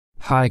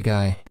Hi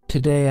Guy,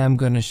 today I'm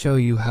gonna show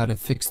you how to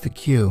fix the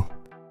queue.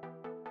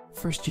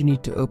 First you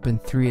need to open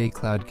 3A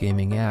Cloud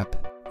Gaming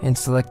app and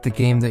select the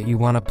game that you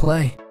want to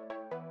play.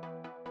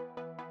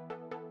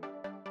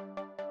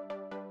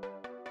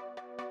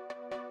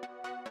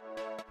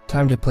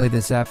 Time to play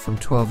this app from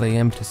 12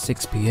 AM to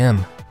 6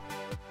 PM.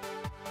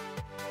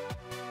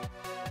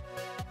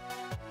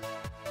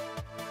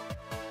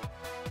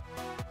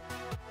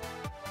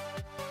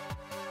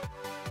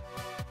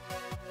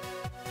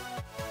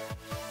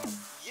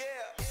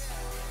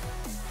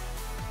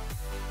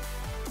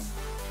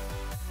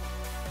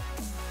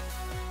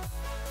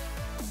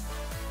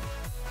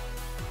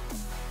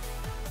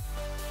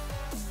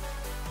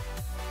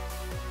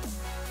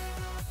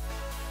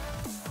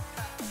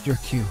 Your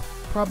queue.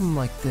 Problem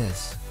like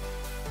this.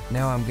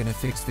 Now I'm gonna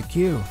fix the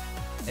queue.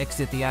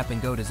 Exit the app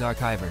and go to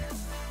Zarchiver.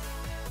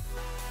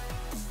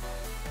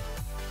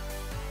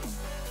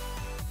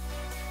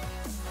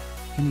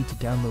 You need to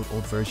download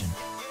old version.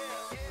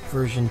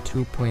 Version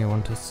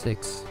 2.1 to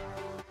 6.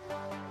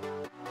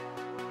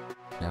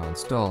 Now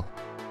install.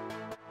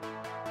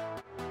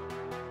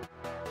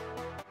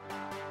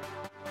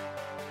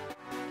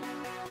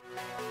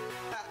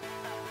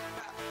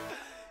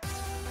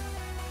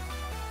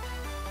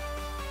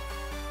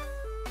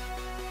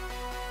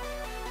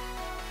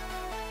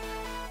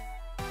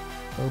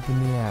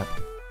 Open the app.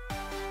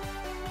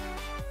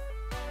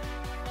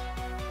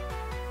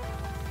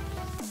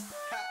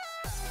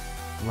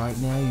 Right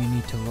now you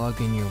need to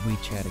log in your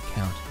WeChat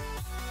account.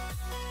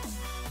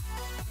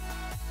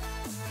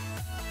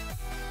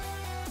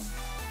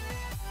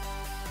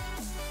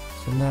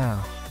 So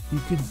now, you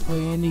can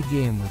play any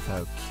game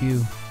without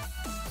queue.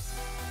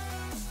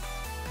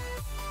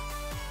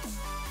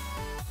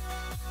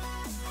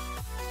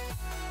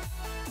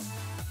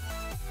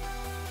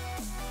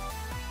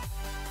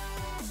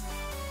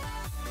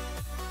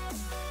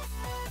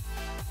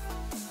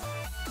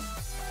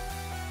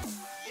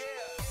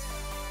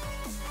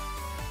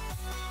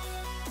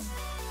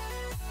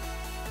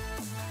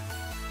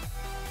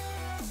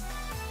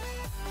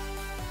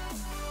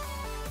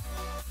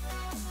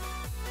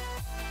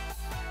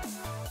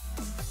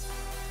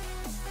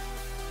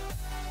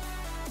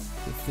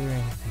 If there's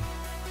anything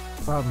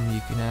problem,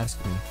 you can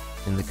ask me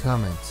in the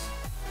comments.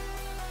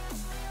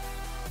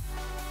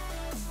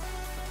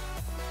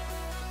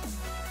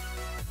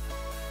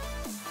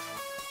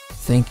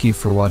 Thank you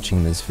for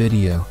watching this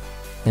video,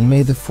 and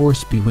may the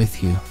force be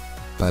with you.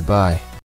 Bye bye.